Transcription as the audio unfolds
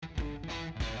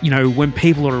when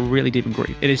people are really deep in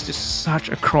grief, it is just such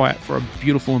a cry out for a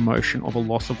beautiful emotion of a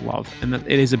loss of love. And that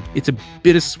it's a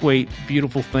bittersweet,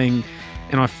 beautiful thing.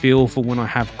 And I feel for when I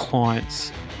have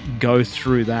clients go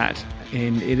through that,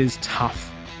 and it is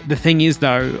tough. The thing is,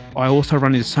 though, I also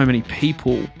run into so many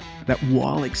people that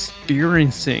while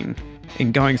experiencing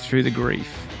and going through the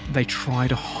grief, they try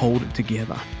to hold it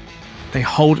together. They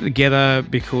hold it together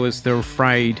because they're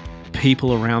afraid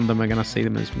people around them are going to see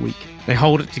them as weak. They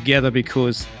hold it together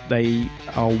because they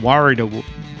are worried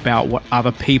about what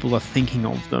other people are thinking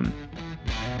of them.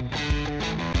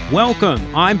 Welcome,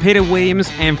 I'm Peter Williams,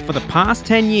 and for the past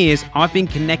 10 years, I've been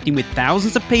connecting with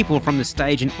thousands of people from the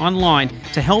stage and online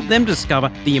to help them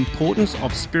discover the importance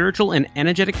of spiritual and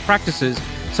energetic practices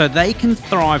so they can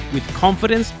thrive with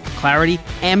confidence, clarity,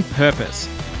 and purpose.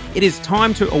 It is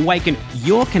time to awaken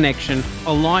your connection,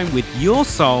 align with your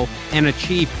soul, and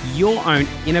achieve your own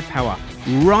inner power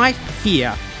right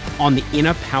here on the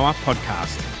Inner Power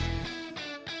Podcast.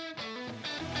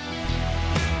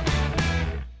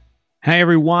 Hey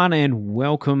everyone, and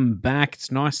welcome back.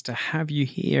 It's nice to have you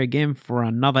here again for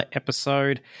another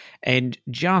episode, and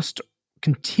just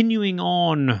continuing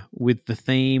on with the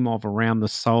theme of around the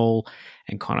soul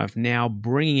and kind of now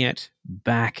bringing it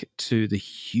back to the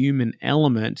human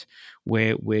element,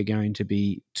 where we're going to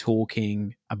be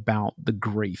talking about the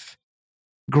grief.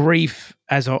 Grief,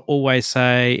 as I always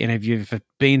say, and if you've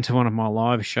been to one of my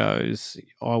live shows,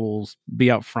 I will be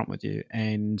upfront with you,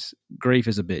 and grief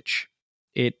is a bitch.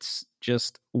 It's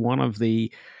just one of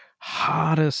the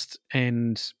hardest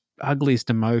and ugliest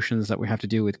emotions that we have to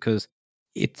deal with, because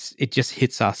it just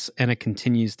hits us, and it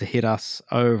continues to hit us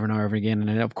over and over again.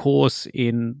 And of course,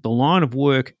 in the line of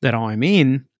work that I'm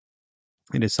in,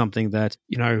 it is something that,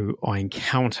 I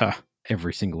encounter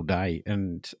every single day,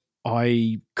 and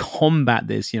I combat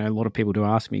this. A lot of people do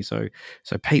ask me, so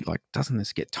Pete, doesn't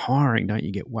this get tiring? Don't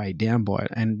you get weighed down by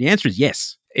it? And the answer is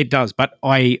yes, it does. But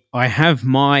I have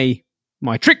my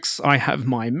tricks, I have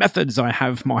my methods, I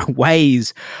have my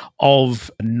ways of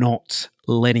not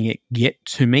letting it get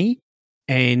to me.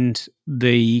 And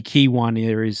the key one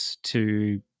here is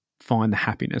to find the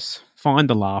happiness, find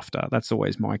the laughter. That's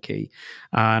always my key.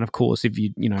 And of course, if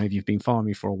you've been following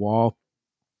me for a while,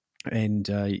 and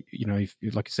like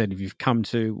I said, if you've come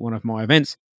to one of my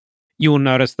events, you will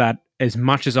notice that as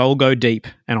much as I'll go deep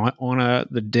and I honor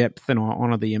the depth and I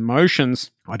honor the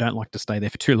emotions, I don't like to stay there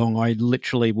for too long. I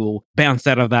literally will bounce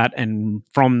out of that, and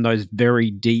from those very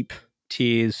deep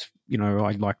tears,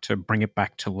 I like to bring it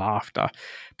back to laughter,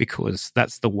 because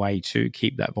that's the way to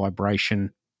keep that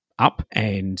vibration up.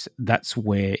 And that's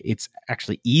where it's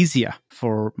actually easier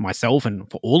for myself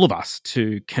and for all of us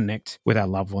to connect with our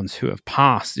loved ones who have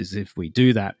passed, is if we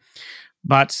do that.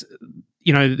 But,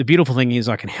 the beautiful thing is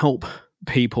I can help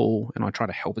people, and I try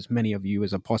to help as many of you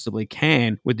as I possibly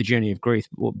can with the journey of grief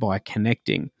by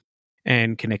connecting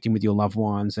with your loved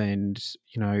ones, and,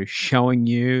 showing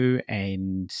you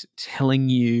and telling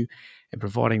you and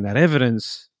providing that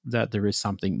evidence that there is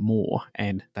something more,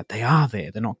 and that they are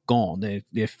there. They're not gone.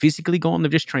 They're physically gone.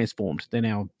 They've just transformed. They're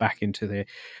now back into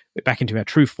our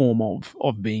true form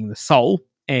of being the soul,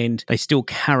 and they still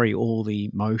carry all the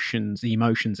emotions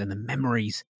and the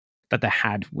memories that they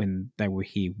had when they were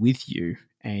here with you.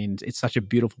 And it's such a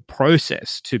beautiful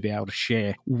process to be able to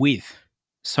share with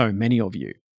so many of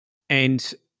you.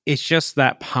 And it's just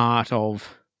that part of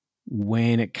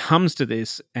when it comes to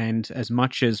this, and as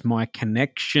much as my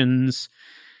connections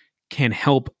can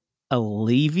help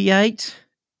alleviate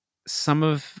some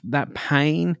of that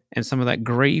pain and some of that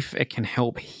grief, it can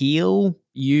help heal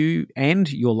you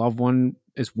and your loved one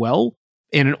as well.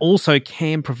 And it also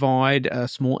can provide a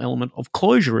small element of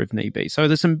closure if need be. So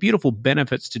there's some beautiful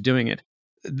benefits to doing it.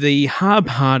 The hard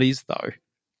part is, though,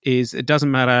 is it doesn't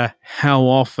matter how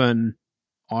often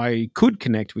I could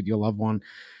connect with your loved one.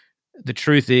 The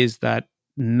truth is that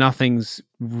nothing's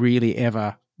really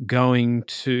ever going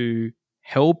to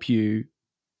help you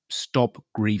stop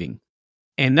grieving.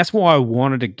 And that's why I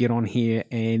wanted to get on here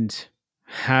and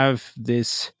have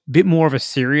this bit more of a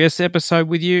serious episode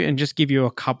with you, and just give you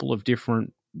a couple of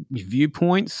different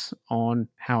viewpoints on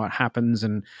how it happens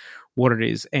and what it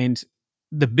is. And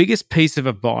the biggest piece of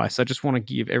advice I just want to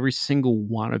give every single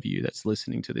one of you that's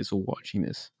listening to this or watching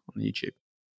this on YouTube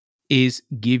is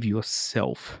give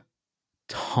yourself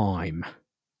time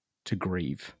to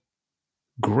grieve.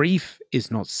 Grief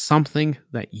is not something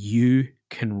that you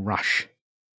can rush.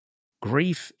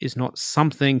 Grief is not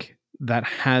something that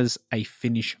has a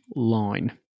finish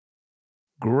line.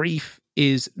 Grief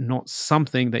is not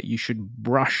something that you should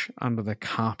brush under the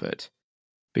carpet,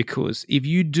 because if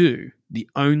you do, the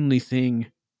only thing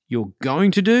you're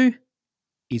going to do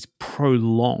is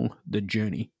prolong the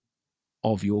journey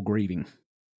of your grieving.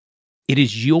 It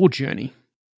is your journey.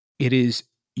 It is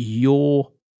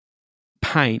your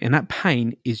pain. And that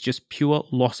pain is just pure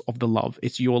loss of the love.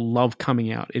 It's your love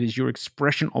coming out. It is your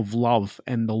expression of love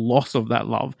and the loss of that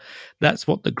love. That's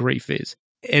what the grief is.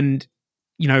 And,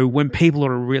 when people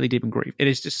are really deep in grief, it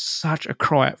is just such a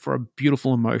cry out for a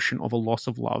beautiful emotion of a loss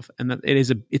of love. And that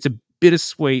it's a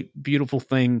bittersweet, beautiful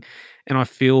thing. And I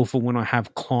feel for when I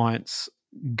have clients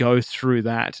go through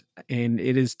that, and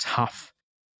it is tough.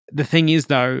 The thing is,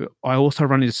 though, I also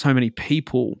run into so many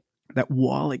people that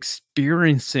while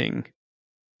experiencing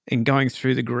and going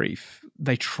through the grief,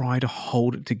 they try to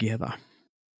hold it together.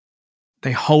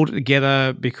 They hold it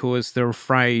together because they're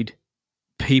afraid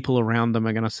people around them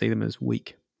are going to see them as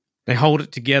weak. They hold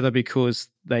it together because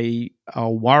they are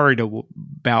worried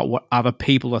about what other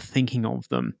people are thinking of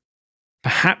them.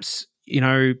 Perhaps,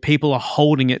 people are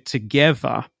holding it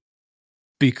together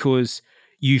because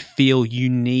you feel you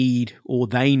need, or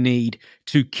they need,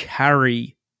 to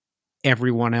carry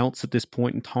everyone else at this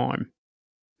point in time.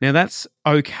 Now, that's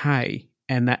okay,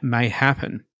 and that may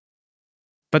happen.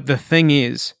 But the thing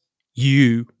is,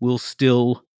 you will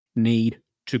still need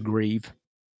to grieve.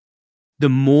 The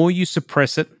more you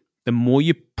suppress it, the more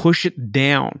you push it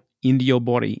down into your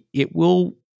body, it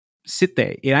will sit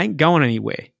there. It ain't going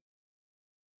anywhere.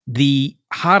 The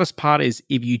hardest part is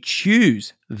if you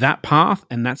choose that path,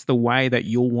 and that's the way that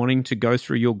you're wanting to go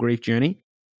through your grief journey,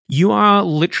 you are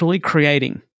literally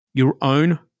creating your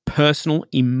own personal,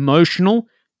 emotional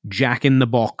Jack in the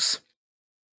Box.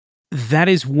 That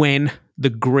is when the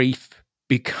grief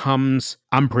becomes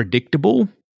unpredictable,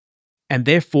 and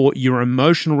therefore your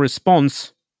emotional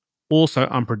response also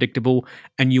unpredictable,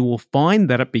 and you will find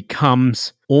that it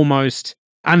becomes almost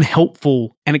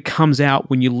unhelpful, and it comes out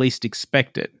when you least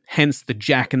expect it, hence the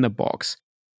Jack in the Box.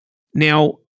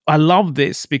 Now, I love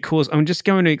this because I'm just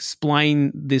going to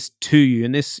explain this to you,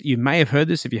 and this, you may have heard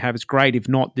this. If you have, it's great. If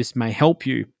not, this may help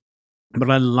you.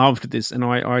 But I loved this, and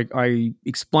I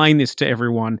explain this to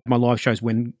everyone in my live shows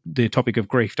when the topic of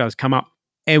grief does come up.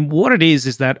 And what it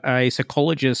is that a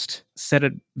psychologist said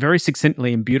it very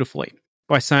succinctly and beautifully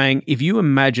by saying, if you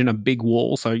imagine a big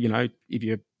wall, so, if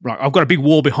you're right, I've got a big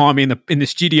wall behind me in the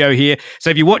studio here. So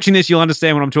if you're watching this, you'll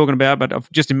understand what I'm talking about,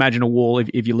 but just imagine a wall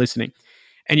if you're listening.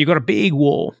 And you've got a big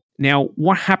wall. Now,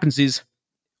 what happens is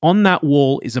on that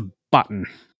wall is a button.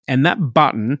 And that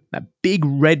button, that big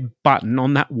red button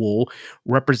on that wall,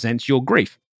 represents your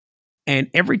grief. And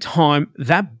every time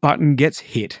that button gets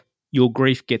hit, your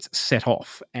grief gets set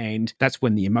off. And that's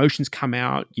when the emotions come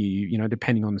out. You know,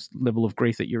 depending on the level of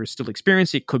grief that you're still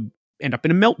experiencing, it could end up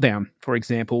in a meltdown, for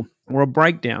example, or a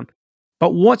breakdown.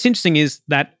 But what's interesting is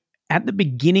that at the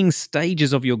beginning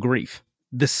stages of your grief,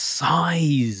 the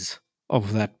size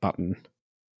of that button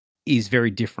is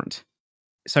very different.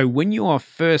 So when you are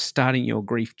first starting your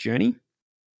grief journey,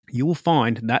 you will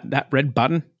find that that red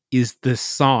button is the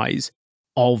size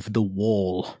of the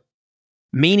wall,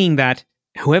 meaning that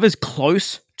whoever's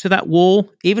close to that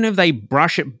wall, even if they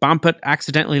brush it, bump it,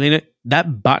 accidentally lean it,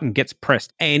 that button gets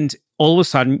pressed. And all of a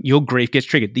sudden, your grief gets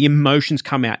triggered. The emotions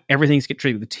come out. Everything's get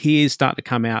triggered. The tears start to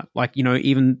come out. Like,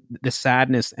 even the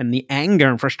sadness and the anger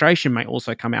and frustration may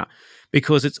also come out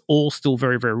because it's all still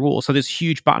very, very raw. So this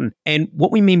huge button. And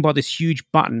what we mean by this huge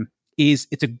button is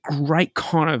it's a great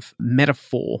kind of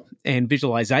metaphor and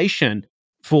visualization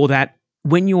for that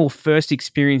when you're first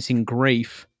experiencing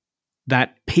grief,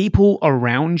 that people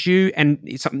around you, and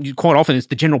quite often it's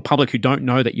the general public who don't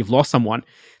know that you've lost someone,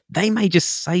 they may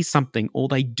just say something or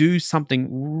they do something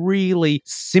really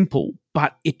simple,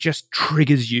 but it just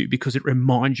triggers you because it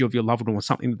reminds you of your loved one or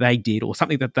something that they did or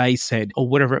something that they said or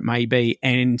whatever it may be.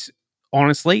 And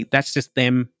honestly, that's just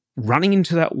them running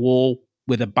into that wall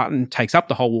where the button takes up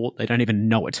the whole wall. They don't even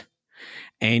know it.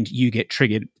 And you get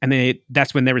triggered. And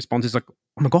that's when their response is like,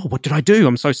 oh my God, what did I do?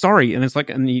 I'm so sorry. And it's like,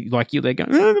 and they go,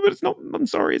 but it's not, I'm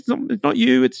sorry. It's not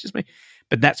you. It's just me.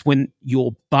 But that's when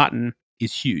your button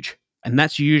is huge. And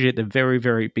that's usually at the very,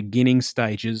 very beginning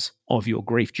stages of your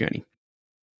grief journey.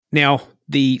 Now,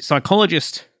 the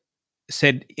psychologist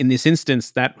said in this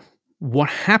instance that what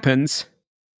happens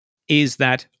is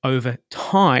that over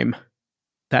time,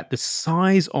 that the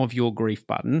size of your grief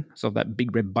button, so that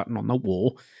big red button on the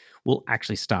wall, will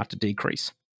actually start to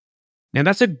decrease. Now,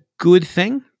 that's a good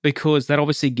thing because that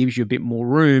obviously gives you a bit more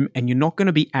room and you're not going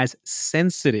to be as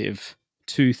sensitive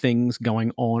to things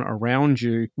going on around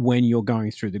you when you're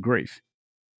going through the grief.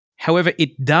 However,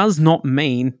 it does not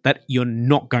mean that you're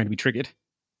not going to be triggered,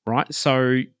 right?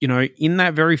 So, in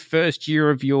that very first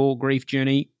year of your grief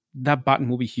journey, that button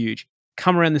will be huge.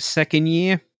 Come around the second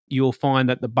year, you'll find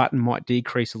that the button might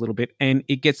decrease a little bit, and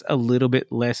it gets a little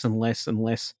bit less and less and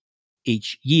less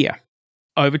each year.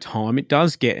 Over time, it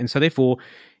does get. And so therefore,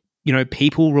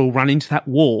 people will run into that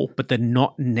wall, but they're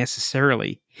not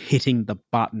necessarily hitting the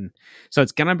button. So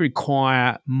it's going to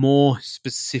require more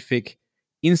specific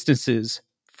instances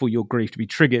for your grief to be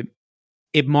triggered.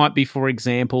 It might be, for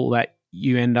example, that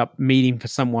you end up meeting for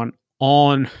someone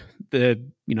on their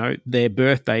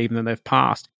birthday, even though they've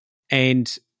passed,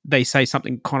 and they say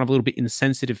something kind of a little bit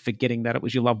insensitive, forgetting that it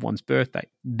was your loved one's birthday.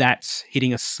 That's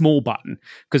hitting a small button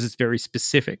because it's very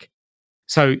specific.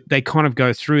 So they kind of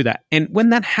go through that. And when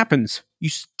that happens, you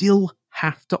still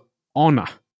have to honor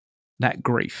that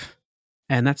grief.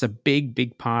 And that's a big,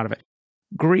 big part of it.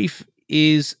 Grief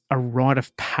is a rite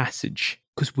of passage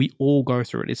because we all go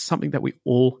through it. It's something that we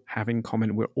all have in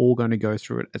common. We're all going to go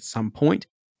through it at some point.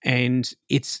 And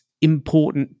it's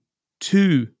important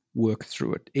to work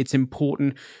through it. It's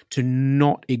important to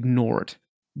not ignore it.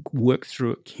 Work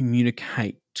through it,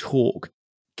 communicate, talk.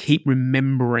 Keep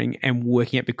remembering and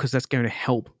working it, because that's going to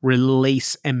help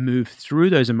release and move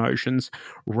through those emotions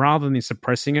rather than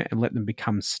suppressing it and let them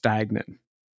become stagnant.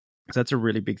 So that's a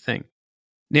really big thing.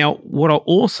 Now, what I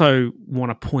also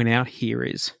want to point out here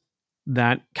is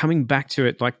that coming back to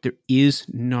it, like, there is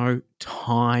no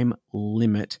time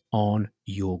limit on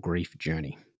your grief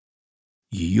journey.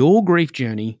 Your grief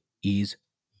journey is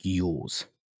yours.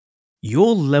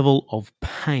 Your level of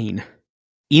pain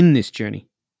in this journey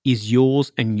is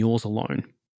yours and yours alone.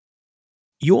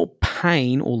 Your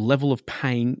pain or level of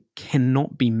pain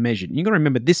cannot be measured. You've got to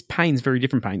remember, this pain is very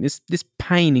different pain. This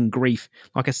pain in grief,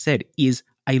 like I said, is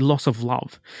a loss of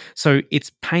love. So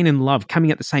it's pain and love coming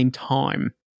at the same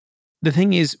time. The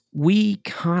thing is, we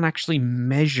can't actually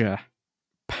measure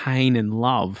pain and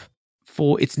love,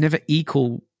 for it's never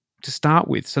equal to start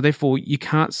with. So therefore, you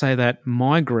can't say that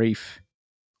my grief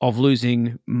of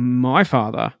losing my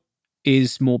father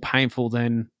is more painful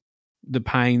than the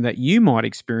pain that you might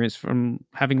experience from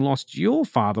having lost your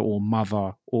father or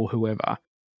mother or whoever.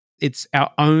 It's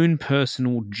our own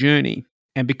personal journey.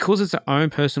 And because it's our own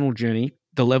personal journey,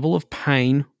 the level of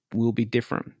pain will be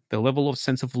different. The level of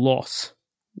sense of loss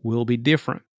will be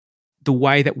different. The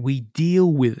way that we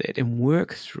deal with it and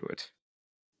work through it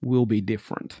will be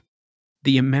different.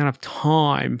 The amount of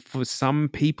time for some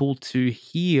people to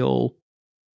heal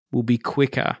will be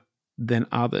quicker than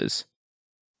others.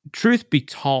 Truth be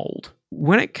told,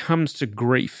 when it comes to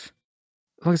grief,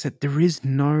 like I said, there is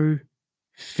no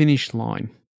finish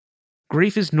line.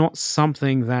 Grief is not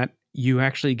something that you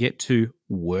actually get to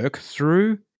work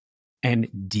through and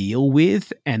deal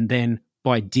with, and then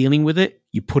by dealing with it,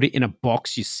 you put it in a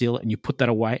box, you seal it, and you put that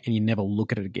away, and you never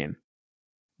look at it again.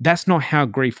 That's not how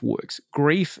grief works.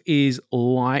 Grief is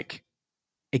like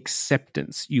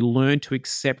acceptance. You learn to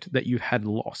accept that you had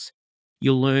loss.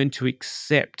 You learn to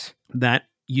accept that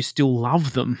you still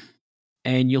love them,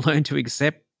 and you learn to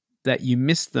accept that you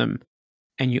miss them,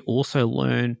 and you also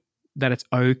learn that it's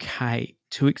okay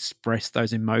to express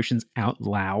those emotions out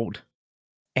loud.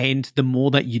 And the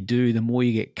more that you do, the more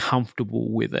you get comfortable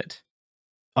with it.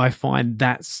 I find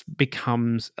that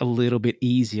becomes a little bit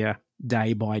easier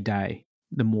day by day,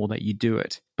 the more that you do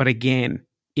it. But again,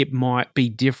 it might be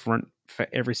different for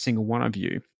every single one of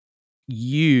you.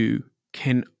 You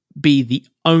can be the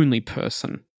only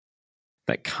person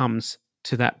that comes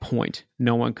to that point.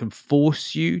 No one can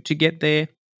force you to get there.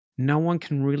 No one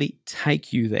can really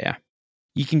take you there.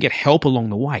 You can get help along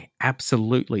the way,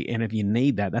 absolutely. And if you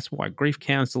need that, that's why grief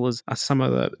counselors are some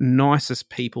of the nicest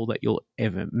people that you'll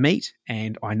ever meet.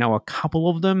 And I know a couple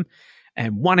of them.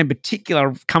 And one in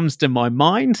particular comes to my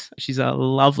mind. She's a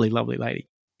lovely, lovely lady.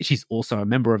 She's also a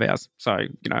member of ours. So,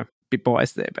 a bit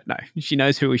biased there, but no, she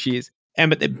knows who she is.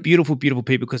 But they're beautiful, beautiful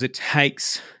people, because it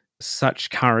takes such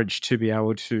courage to be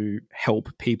able to help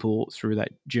people through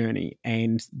that journey.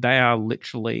 And they are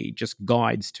literally just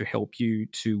guides to help you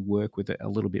to work with it a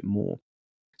little bit more.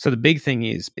 So the big thing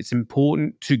is, it's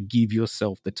important to give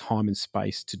yourself the time and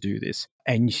space to do this.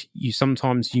 And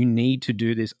sometimes you need to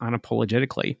do this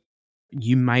unapologetically.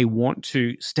 You may want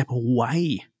to step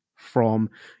away from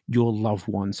your loved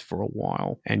ones for a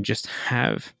while and just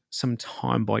have some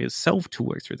time by yourself to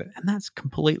work through that. And that's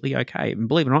completely okay. And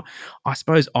believe it or not, I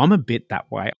suppose I'm a bit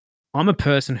that way. I'm a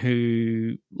person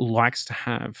who likes to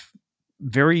have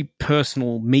very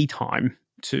personal me time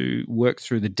to work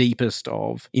through the deepest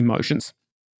of emotions.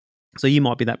 So you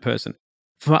might be that person.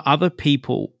 For other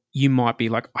people, you might be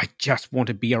like, I just want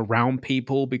to be around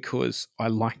people because I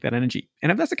like that energy. And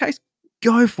if that's the case,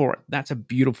 go for it. That's a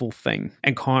beautiful thing,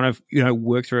 and kind of,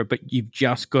 work through it. But you've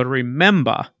just got to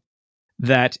remember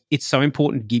that it's so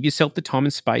important to give yourself the time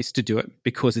and space to do it,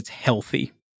 because it's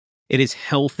healthy. It is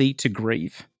healthy to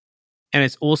grieve. And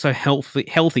it's also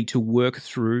healthy to work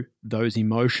through those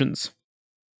emotions.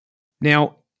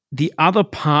 Now, the other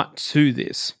part to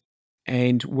this,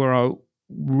 and where I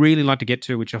really like to get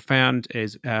to, which I found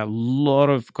is got a lot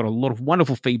of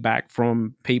wonderful feedback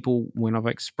from people when I've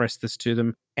expressed this to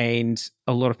them, and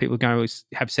a lot of people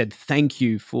have said thank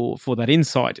you for that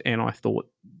insight. And I thought,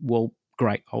 well,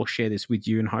 great, I'll share this with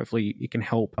you, and hopefully it can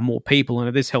help more people. And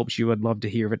if this helps you, I'd love to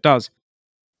hear if it does.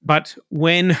 But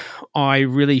when I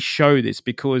really show this,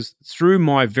 because through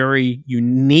my very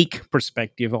unique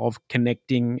perspective of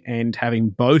connecting and having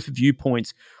both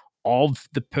viewpoints of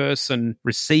the person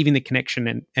receiving the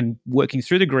connection and working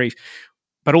through the grief,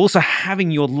 but also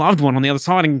having your loved one on the other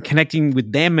side and connecting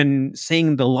with them and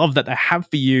seeing the love that they have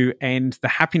for you and the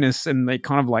happiness, and they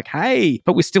kind of like, hey,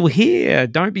 but we're still here.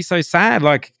 Don't be so sad.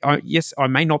 Like, yes, I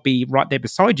may not be right there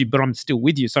beside you, but I'm still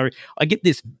with you. So I get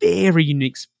this very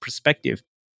unique perspective.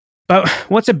 But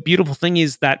what's a beautiful thing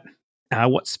is that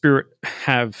what Spirit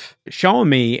have shown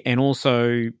me and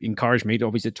also encouraged me to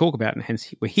obviously talk about, and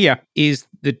hence we're here, is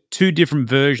the two different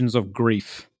versions of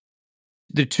grief.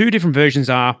 The two different versions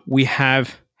are, we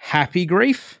have happy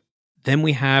grief, then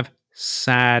we have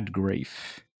sad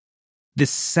grief. The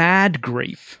sad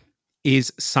grief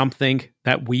is something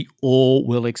that we all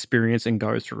will experience and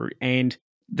go through. And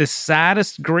the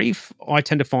saddest grief I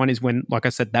tend to find is when, like I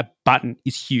said, that button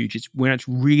is huge. It's when it's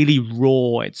really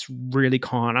raw. It's really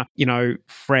kind of,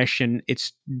 fresh. And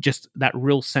it's just that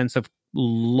real sense of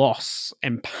loss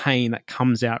and pain that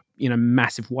comes out in a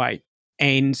massive way.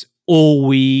 And all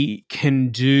we can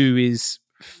do is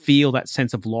feel that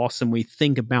sense of loss, and we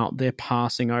think about their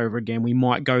passing over again. We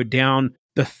might go down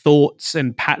the thoughts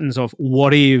and patterns of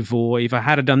what if, or if I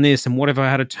had done this, and what if I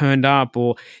had turned up,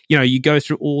 or, you go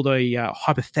through all the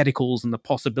hypotheticals and the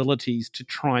possibilities to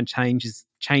try and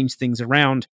change things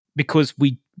around, because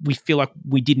we feel like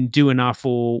we didn't do enough,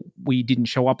 or we didn't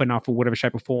show up enough, or whatever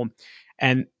shape or form.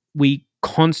 And we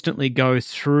constantly go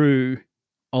through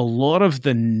a lot of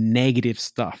the negative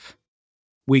stuff.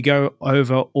 We go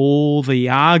over all the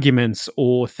arguments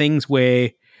or things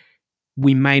where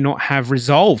we may not have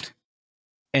resolved.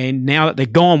 And now that they're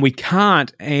gone, we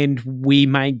can't. And we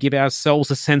may give ourselves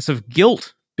a sense of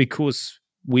guilt because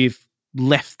we've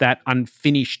left that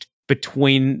unfinished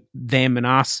between them and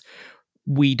us.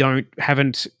 We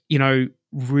haven't,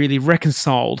 really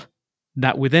reconciled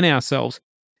that within ourselves.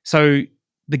 So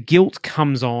the guilt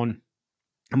comes on,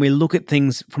 and we look at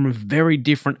things from a very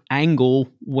different angle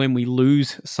when we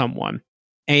lose someone.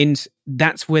 And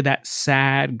that's where that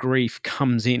sad grief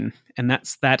comes in. And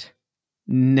that's that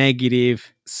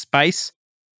negative space,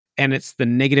 and it's the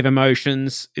negative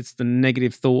emotions, it's the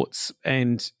negative thoughts,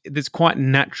 and it's quite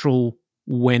natural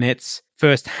when it's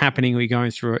first happening or you're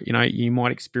going through it. You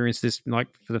might experience this like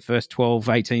for the first 12,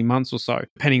 18 months or so,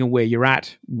 depending on where you're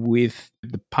at with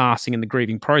the passing and the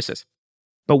grieving process.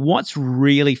 But what's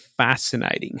really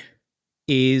fascinating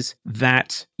is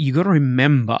that you got to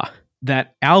remember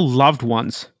that our loved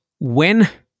ones, when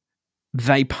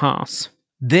they pass,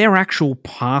 their actual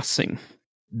passing,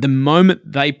 the moment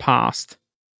they passed,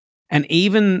 and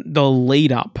even the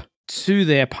lead up to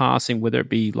their passing, whether it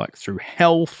be like through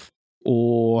health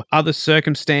or other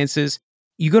circumstances,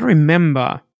 you got to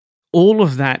remember all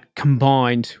of that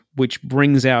combined, which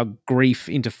brings our grief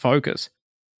into focus.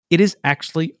 It is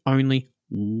actually only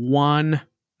one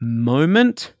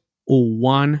moment or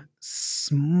one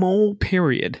small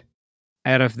period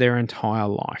out of their entire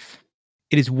life.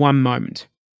 It is one moment.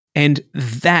 And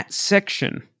that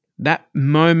section, that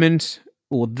moment,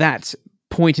 or that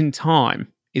point in time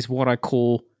is what I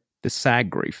call the sad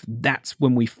grief. That's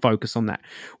when we focus on that.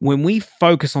 When we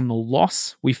focus on the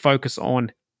loss, we focus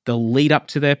on the lead up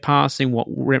to their passing, what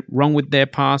went wrong with their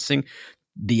passing,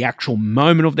 the actual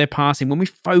moment of their passing. When we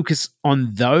focus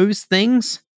on those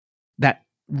things, that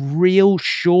real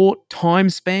short time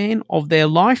span of their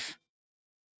life,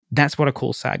 that's what I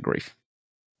call sad grief.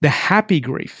 The happy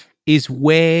grief is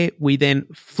where we then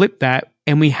flip that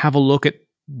and we have a look at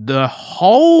the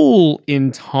whole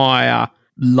entire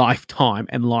lifetime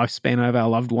and lifespan of our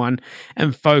loved one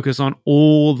and focus on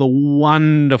all the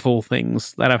wonderful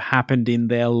things that have happened in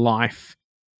their life.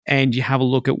 And you have a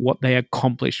look at what they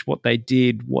accomplished, what they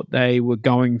did, what they were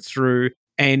going through,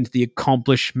 and the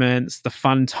accomplishments, the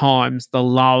fun times, the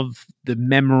love, the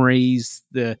memories,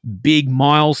 the big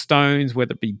milestones,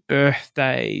 whether it be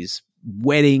birthdays,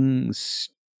 weddings,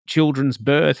 children's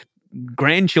birth,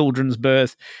 grandchildren's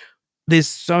birth. There's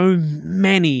so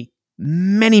many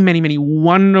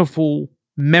wonderful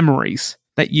memories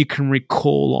that you can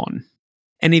recall on.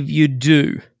 And if you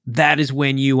do, that is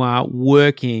when you are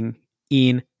working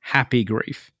in happy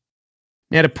grief.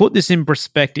 Now, to put this in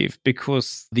perspective,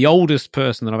 because the oldest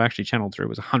person that I've actually channeled through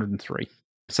was 103.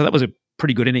 So that was a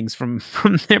pretty good innings from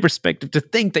their perspective. To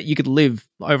think that you could live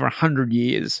over 100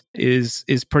 years is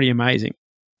pretty amazing.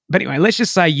 But anyway, let's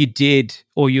just say you did,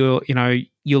 or your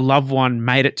loved one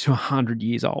made it to 100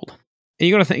 years old. And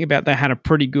you got to think about they had a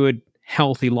pretty good,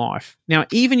 healthy life. Now,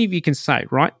 even if you can say,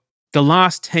 right, the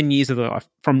last 10 years of their life,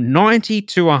 from 90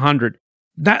 to 100,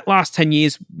 that last 10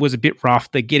 years was a bit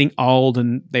rough. They're getting old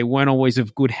and they weren't always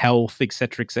of good health, et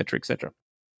cetera, et cetera, et cetera.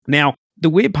 Now, the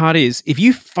weird part is, if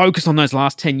you focus on those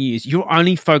last 10 years, you're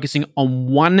only focusing on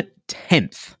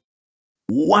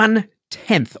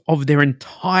 1/10 of their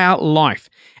entire life.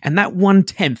 And that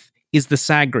 1/10 is the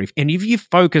sad grief. And if you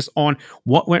focus on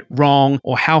what went wrong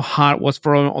or how hard it was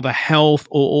for them or the health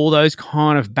or all those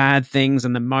kind of bad things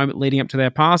and the moment leading up to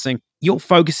their passing, you're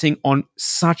focusing on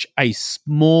such a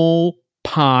small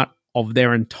part of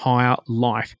their entire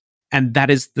life. And that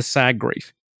is the sad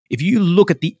grief. If you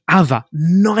look at the other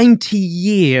 90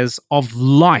 years of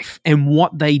life and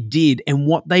what they did and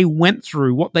what they went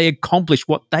through, what they accomplished,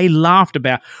 what they laughed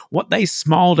about, what they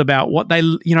smiled about, what they,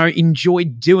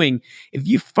 enjoyed doing, if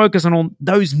you focus on all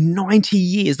those 90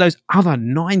 years, those other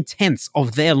 9/10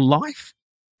 of their life,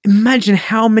 imagine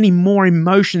how many more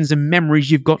emotions and memories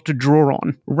you've got to draw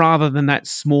on rather than that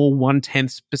small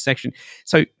 1/10 per section.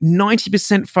 So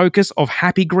 90% focus of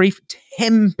happy grief,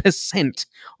 10%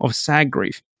 of sad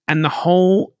grief. And the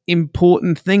whole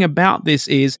important thing about this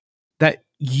is that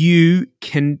you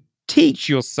can teach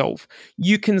yourself.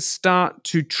 You can start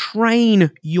to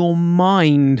train your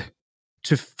mind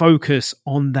to focus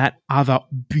on that other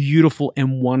beautiful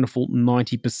and wonderful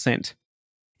 90%.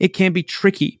 It can be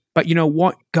tricky, but you know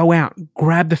what? Go out,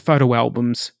 grab the photo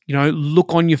albums,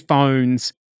 look on your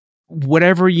phones,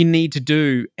 whatever you need to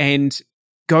do, and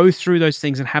go through those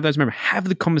things and have those memories, have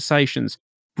the conversations.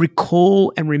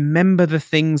 Recall and remember the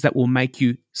things that will make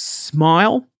you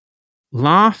smile,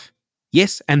 laugh,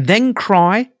 yes, and then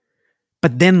cry,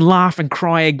 but then laugh and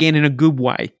cry again in a good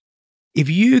way. If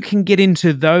you can get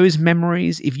into those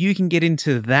memories, if you can get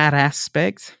into that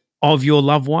aspect of your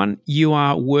loved one, you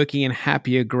are working in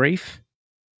happier grief.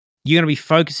 You're going to be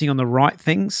focusing on the right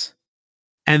things.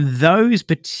 And those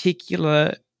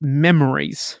particular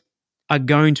memories are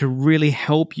going to really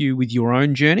help you with your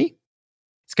own journey.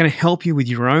 It's going to help you with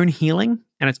your own healing,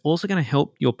 and it's also going to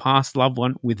help your past loved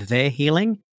one with their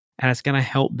healing, and it's going to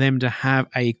help them to have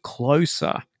a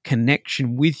closer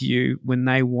connection with you when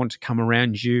they want to come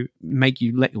around you, let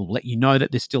you know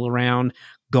that they're still around,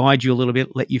 guide you a little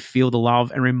bit, let you feel the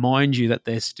love, and remind you that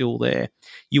they're still there.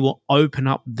 You will open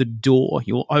up the door.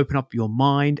 You will open up your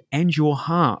mind and your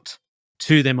heart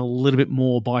to them a little bit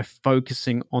more by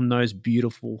focusing on those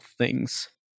beautiful things.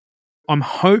 I'm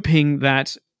hoping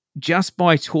that just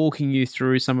by talking you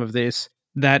through some of this,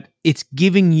 that it's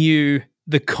giving you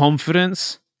the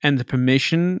confidence and the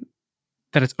permission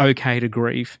that it's okay to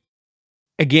grieve.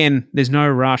 Again, there's no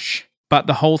rush, but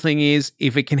the whole thing is,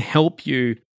 if it can help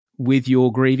you with your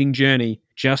grieving journey,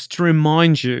 just to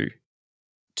remind you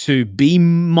to be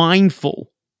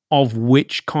mindful of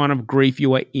which kind of grief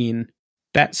you are in.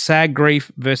 That sad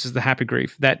grief versus the happy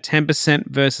grief, that 10%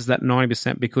 versus that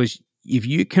 90%, because if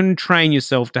you can train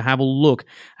yourself to have a look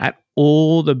at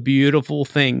all the beautiful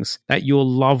things that your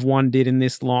loved one did in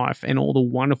this life and all the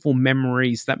wonderful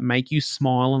memories that make you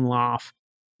smile and laugh,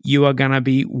 you are going to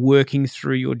be working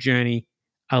through your journey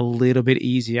a little bit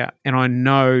easier. And I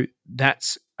know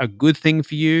that's a good thing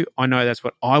for you. I know that's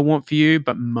what I want for you.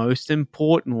 But most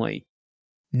importantly,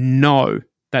 know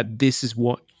that this is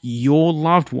what your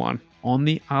loved one on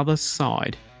the other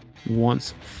side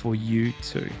wants for you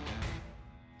too.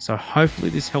 So hopefully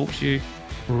this helps you.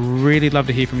 Really love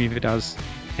to hear from you if it does.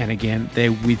 And again,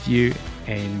 they're with you,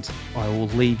 and I will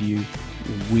leave you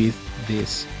with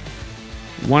this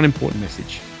one important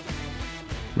message.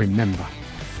 Remember,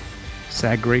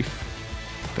 sad grief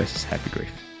versus happy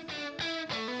grief.